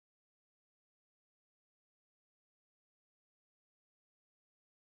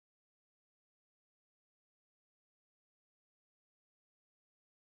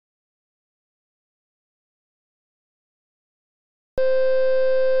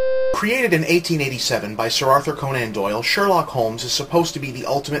Created in 1887 by Sir Arthur Conan Doyle, Sherlock Holmes is supposed to be the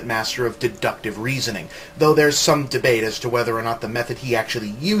ultimate master of deductive reasoning, though there's some debate as to whether or not the method he actually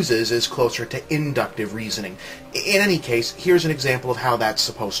uses is closer to inductive reasoning. In any case, here's an example of how that's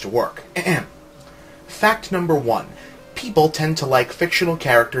supposed to work. Fact number 1. People tend to like fictional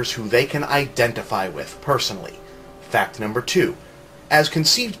characters who they can identify with personally. Fact number 2. As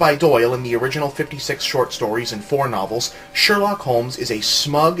conceived by Doyle in the original 56 short stories and 4 novels, Sherlock Holmes is a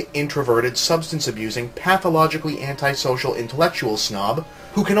smug, introverted, substance-abusing, pathologically antisocial intellectual snob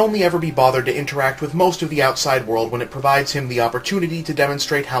who can only ever be bothered to interact with most of the outside world when it provides him the opportunity to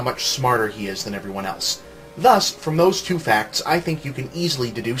demonstrate how much smarter he is than everyone else. Thus, from those 2 facts, I think you can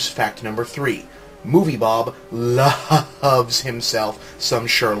easily deduce fact number 3. Moviebob loves himself some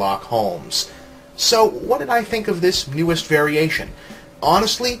Sherlock Holmes. So, what did I think of this newest variation?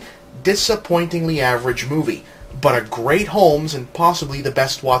 Honestly, disappointingly average movie, but a great Holmes and possibly the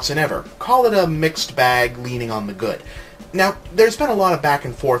best Watson ever. Call it a mixed bag leaning on the good. Now, there's been a lot of back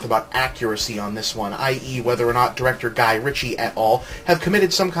and forth about accuracy on this one, i.e. whether or not director Guy Ritchie et al. Have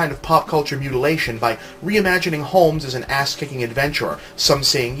committed some kind of pop culture mutilation by reimagining Holmes as an ass-kicking adventurer, some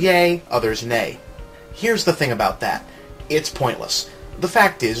saying yay, others nay. Here's the thing about that. It's pointless. The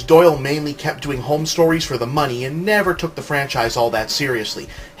fact is, Doyle mainly kept doing Holmes stories for the money and never took the franchise all that seriously.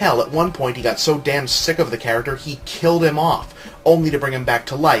 Hell, at one point he got so damn sick of the character he killed him off, only to bring him back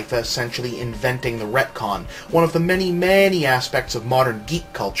to life, essentially inventing the retcon, one of the many, many aspects of modern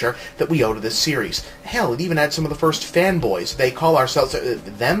geek culture that we owe to this series. Hell, it even had some of the first fanboys. They call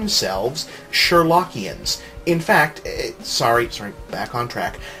themselves Sherlockians. In fact, sorry, back on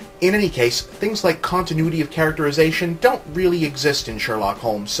track. In any case, things like continuity of characterization don't really exist in Sherlock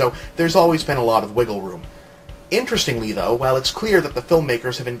Holmes, so there's always been a lot of wiggle room. Interestingly, though, while it's clear that the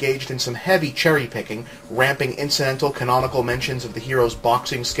filmmakers have engaged in some heavy cherry-picking, ramping incidental canonical mentions of the hero's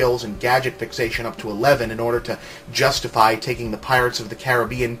boxing skills and gadget fixation up to 11 in order to justify taking the Pirates of the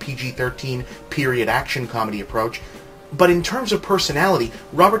Caribbean PG-13 period action comedy approach, but in terms of personality,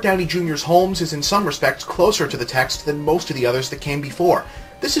 Robert Downey Jr.'s Holmes is in some respects closer to the text than most of the others that came before.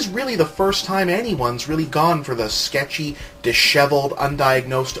 This is really the first time anyone's really gone for the sketchy, disheveled,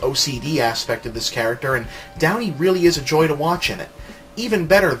 undiagnosed OCD aspect of this character, and Downey really is a joy to watch in it. Even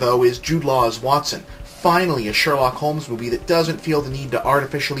better, though, is Jude Law as Watson. Finally, a Sherlock Holmes movie that doesn't feel the need to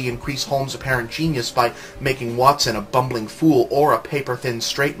artificially increase Holmes' apparent genius by making Watson a bumbling fool or a paper-thin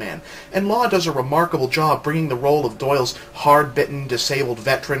straight man. And Law does a remarkable job bringing the role of Doyle's hard-bitten, disabled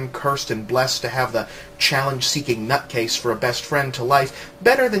veteran, cursed and blessed to have the challenge-seeking nutcase for a best friend to life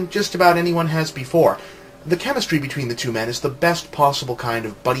better than just about anyone has before. The chemistry between the 2 men is the best possible kind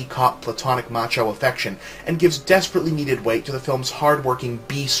of buddy cop platonic macho affection, and gives desperately needed weight to the film's hard-working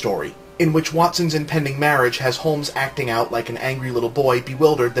B story, in which Watson's impending marriage has Holmes acting out like an angry little boy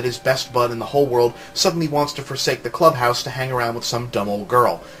bewildered that his best bud in the whole world suddenly wants to forsake the clubhouse to hang around with some dumb old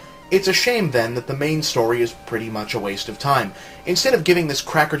girl. It's a shame, then, that the main story is pretty much a waste of time. Instead of giving this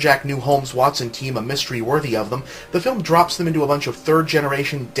crackerjack new Holmes-Watson team a mystery worthy of them, the film drops them into a bunch of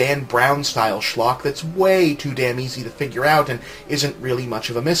third-generation Dan Brown-style schlock that's way too damn easy to figure out and isn't really much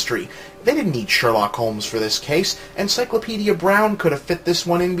of a mystery. They didn't need Sherlock Holmes for this case. Encyclopedia Brown could have fit this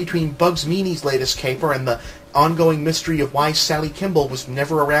one in between Bugs Meany's latest caper and the ongoing mystery of why Sally Kimball was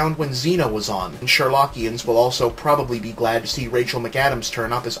never around when Xena was on. And Sherlockians will also probably be glad to see Rachel McAdams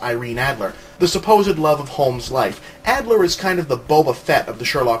turn up as Irene Adler, the supposed love of Holmes' life. Adler is kind of the Boba Fett of the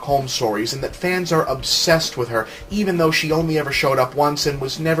Sherlock Holmes stories, in that fans are obsessed with her, even though she only ever showed up once and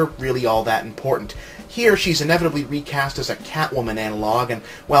was never really all that important. Here, she's inevitably recast as a Catwoman analog, and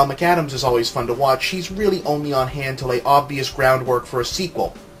while McAdams is always fun to watch, she's really only on hand to lay obvious groundwork for a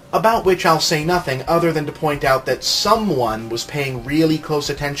sequel, about which I'll say nothing other than to point out that someone was paying really close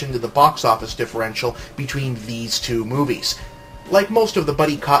attention to the box office differential between these 2 movies. Like most of the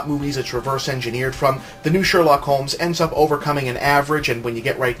buddy cop movies it's reverse-engineered from, the new Sherlock Holmes ends up overcoming an average, and when you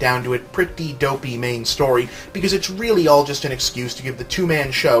get right down to it, pretty dopey main story, because it's really all just an excuse to give the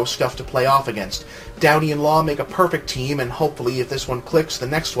 2-man show stuff to play off against. Downey and Law make a perfect team, and hopefully if this one clicks, the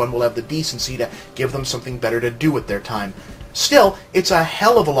next one will have the decency to give them something better to do with their time. Still, it's a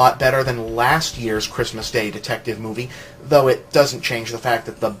hell of a lot better than last year's Christmas Day detective movie, though it doesn't change the fact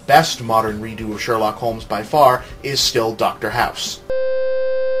that the best modern redo of Sherlock Holmes by far is still Dr. House.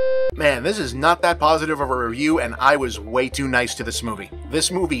 Man, this is not that positive of a review, and I was way too nice to this movie. This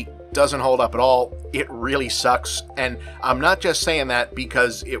movie doesn't hold up at all. It really sucks, and I'm not just saying that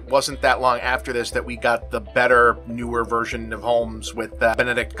because it wasn't that long after this that we got the better, newer version of Holmes with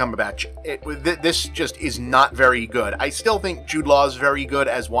Benedict Cumberbatch. This just is not very good. I still think Jude Law is very good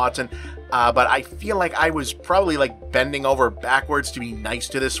as Watson, but I feel like I was probably like bending over backwards to be nice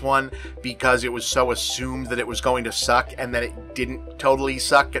to this one because it was so assumed that it was going to suck, and that it didn't totally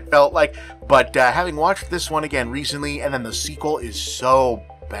suck, it felt like. But having watched this one again recently, and then the sequel is so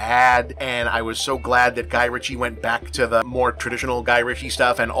bad, and I was so glad that Guy Ritchie went back to the more traditional Guy Ritchie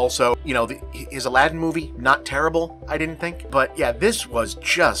stuff, and also, you know, his Aladdin movie, not terrible, I didn't think. But yeah, this was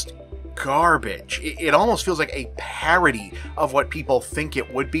just garbage. It almost feels like a parody of what people think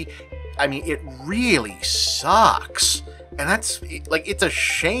it would be. I mean, it really sucks. And that's, like, it's a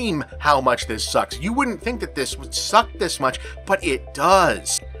shame how much this sucks. You wouldn't think that this would suck this much, but it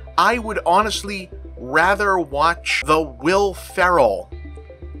does. I would honestly rather watch the Will Ferrell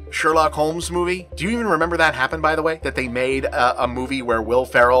Sherlock Holmes movie. Do you even remember that happened, by the way? That they made a movie where Will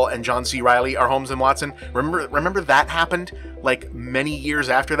Ferrell and John C. Reilly are Holmes and Watson? Remember that happened, like, many years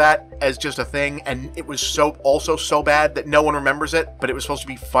after that as just a thing, and it was also so bad that no one remembers it, but it was supposed to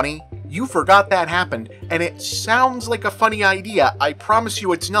be funny? You forgot that happened, and it sounds like a funny idea. I promise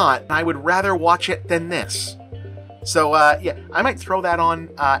you it's not. I would rather watch it than this. So, yeah, I might throw that on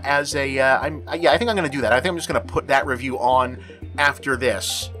as a, I think I'm going to do that. I think I'm just going to put that review on after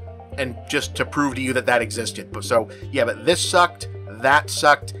this, and just to prove to you that that existed. But so, yeah, but this sucked, that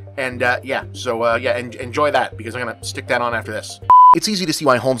sucked, and yeah, so yeah, enjoy that, because I'm gonna stick that on after this. It's easy to see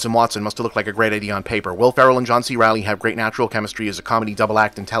why Holmes and Watson must have looked like a great idea on paper. Will Ferrell and John C. Reilly have great natural chemistry as a comedy double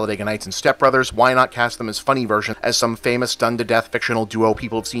act in Talladega Nights and Step Brothers. Why not cast them as funny versions, as some famous done-to-death fictional duo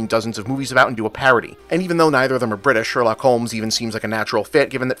people have seen dozens of movies about, and do a parody? And even though neither of them are British, Sherlock Holmes even seems like a natural fit,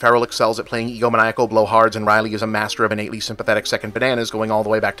 given that Ferrell excels at playing egomaniacal blowhards and Reilly is a master of innately sympathetic second bananas, going all the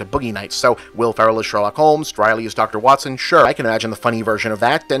way back to Boogie Nights. So, Will Ferrell is Sherlock Holmes, Reilly is Dr. Watson. Sure, I can imagine the funny version of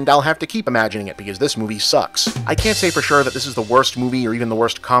that, and I'll have to keep imagining it, because this movie sucks. I can't say for sure that this is the worst movie, or even the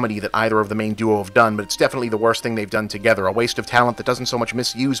worst comedy that either of the main duo have done, but it's definitely the worst thing they've done together. A waste of talent that doesn't so much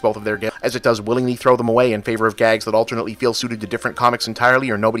misuse both of their gifts as it does willingly throw them away in favor of gags that alternately feel suited to different comics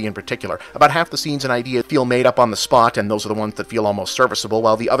entirely or nobody in particular. About half the scenes and ideas feel made up on the spot, and those are the ones that feel almost serviceable,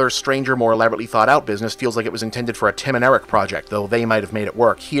 while the other, stranger, more elaborately thought out business feels like it was intended for a Tim and Eric project, though they might have made it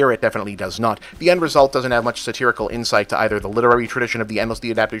work. Here, it definitely does not. The end result doesn't have much satirical insight to either the literary tradition of the endlessly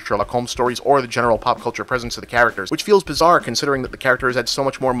adapted Sherlock Holmes stories or the general pop culture presence of the characters, which feels bizarre considering that the characters had so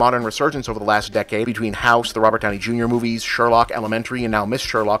much more modern resurgence over the last decade between House, the Robert Downey Jr. movies, Sherlock, Elementary, and now Miss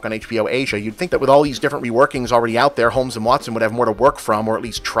Sherlock on HBO Asia. You'd think that with all these different reworkings already out there, Holmes and Watson would have more to work from, or at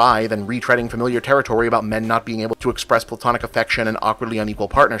least try, than retreading familiar territory about men not being able to express platonic affection and awkwardly unequal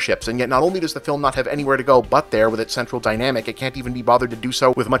partnerships. And yet not only does the film not have anywhere to go but there with its central dynamic, it can't even be bothered to do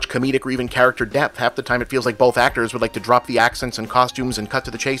so with much comedic or even character depth. Half the time it feels like both actors would like to drop the accents and costumes and cut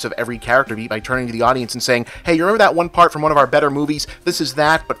to the chase of every character beat by turning to the audience and saying, "Hey, you remember that one part from one of our better movies? This is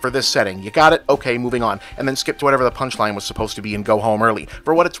that, but for this setting. You got it? Okay, moving on," and then skip to whatever the punchline was supposed to be and go home early.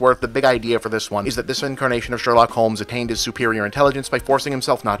 For what it's worth, the big idea for this one is that this incarnation of Sherlock Holmes attained his superior intelligence by forcing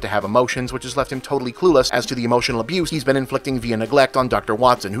himself not to have emotions, which has left him totally clueless as to the emotional abuse he's been inflicting via neglect on Dr.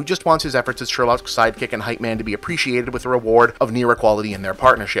 Watson, who just wants his efforts as Sherlock's sidekick and hype man to be appreciated with a reward of near equality in their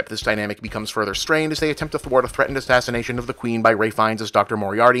partnership. This dynamic becomes further strained as they attempt to thwart a threatened assassination of the Queen by Ray Fiennes as Dr.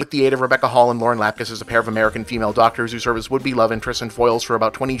 Moriarty, with the aid of Rebecca Hall and Lauren Lapkus as a pair of American female doctors who serve as would-be love interests and foils for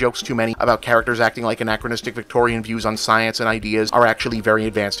about 20 jokes too many about characters acting like anachronistic Victorian views on science and ideas are actually very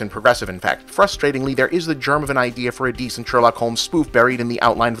advanced and progressive, in fact. Frustratingly, there is the germ of an idea for a decent Sherlock Holmes spoof buried in the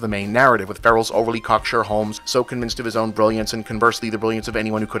outline of the main narrative, with Ferrell's overly cocksure Holmes so convinced of his own brilliance, and conversely the brilliance of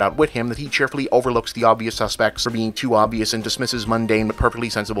anyone who could outwit him, that he cheerfully overlooks the obvious suspects for being too obvious and dismisses mundane but perfectly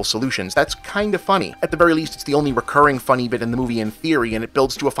sensible solutions. That's kind of funny. At the very least, it's the only recurring funny bit in the movie in theory, and it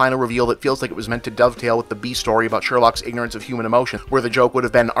builds to a final reveal that feels like it was meant to dovetail with the B story about Sherlock's ignorance of human emotion, where the joke would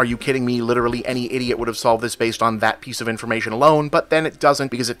have been, "Are you kidding me? Literally any idiot would have solved this based on that piece of information alone," but then it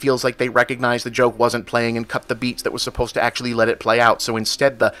doesn't, because it feels like they recognized the joke wasn't playing and cut the beats that was supposed to actually let it play out, so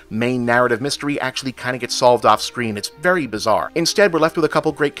instead the main narrative mystery actually kind of gets solved off screen. It's very bizarre. Instead, we're left with a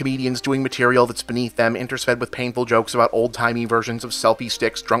couple great comedians doing material that's beneath them, interspersed with painful jokes about old-timey versions of selfie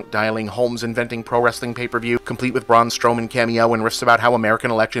sticks, drunk dialing, Holmes inventing pro wrestling pay-per-view, complete with Braun Strowman cameo and riffs about how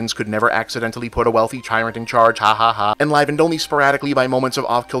American elections could never accidentally put a wealthy tyrant in charge, ha ha ha, enlivened only sporadically by moments of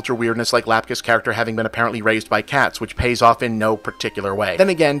off-kilter weirdness like Lapkus' character having been apparently raised by cats, which pays off in no particular way. Then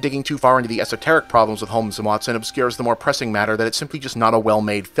again, digging too far into the esoteric problems with Holmes and Watson obscures the more pressing matter that it's simply just not a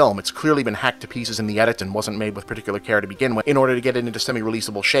well-made film. It's clearly been hacked to pieces in the edit and wasn't made with particular care to begin with. In order to get it into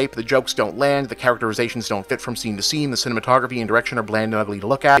semi-releasable shape, the jokes don't land, the characterizations don't fit from scene to scene, the cinematography and direction are bland and ugly to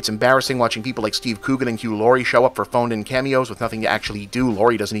look at. It's embarrassing watching people like Steve Coogan and Hugh Laurie show up for phoned-in cameos with nothing to actually do.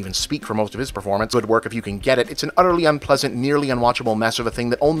 Laurie doesn't even speak for most of his performance. Good work if you can get it. It's an utterly unpleasant, nearly unwatchable mess of a thing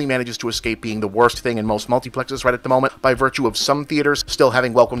that only manages to escape being the worst thing in most multiplexes right at the moment by virtue of some theaters still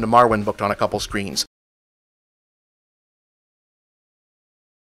having Welcome to Marwen booked on a couple screens.